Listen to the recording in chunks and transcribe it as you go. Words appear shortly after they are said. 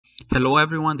Hello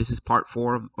everyone, this is part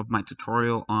 4 of my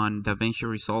tutorial on Davinci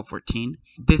Resolve 14.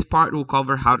 This part will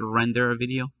cover how to render a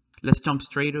video. Let's jump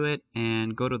straight to it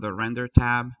and go to the render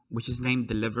tab, which is named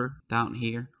deliver down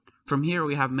here. From here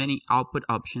we have many output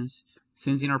options.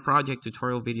 Since in our project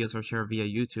tutorial videos are shared via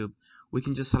YouTube, we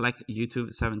can just select YouTube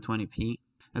 720p.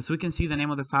 As we can see, the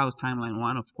name of the file is timeline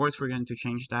 1. Of course we're going to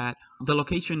change that. The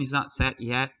location is not set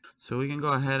yet, so we can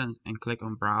go ahead and click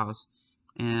on browse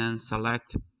and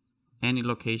select any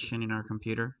location in our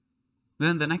computer.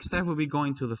 Then the next step will be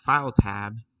going to the file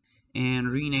tab and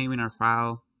renaming our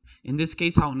file. In this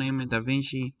case, I'll name it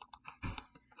Davinci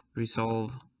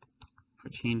Resolve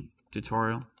 14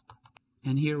 tutorial.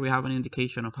 And here we have an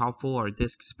indication of how full our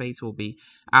disk space will be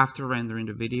after rendering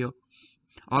the video.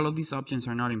 All of these options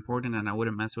are not important and I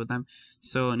wouldn't mess with them.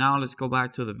 So now let's go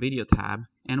back to the video tab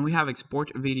and we have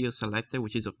export video selected,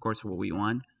 which is of course what we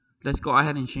want. Let's go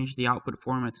ahead and change the output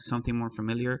format to something more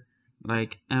familiar,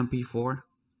 like MP4.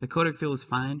 The codec field is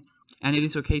fine, and it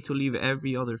is okay to leave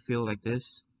every other field like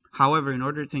this. However, in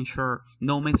order to ensure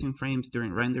no missing frames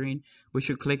during rendering, we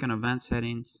should click on Advanced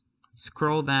Settings,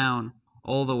 scroll down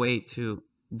all the way to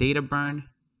Data Burn,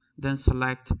 then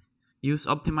select Use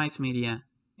Optimized Media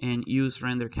and Use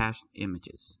Render Cached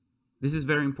Images. This is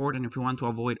very important if we want to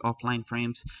avoid offline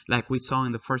frames like we saw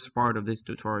in the first part of this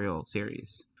tutorial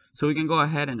series. So we can go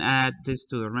ahead and add this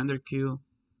to the render queue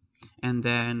and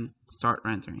then start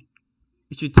rendering.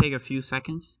 It should take a few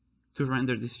seconds to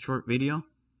render this short video.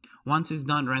 Once it's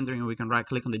done rendering, we can right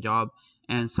click on the job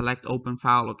and select open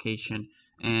file location,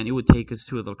 and it would take us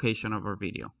to the location of our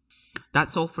video.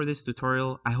 That's all for this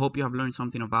tutorial. I hope you have learned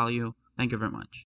something of value. Thank you very much.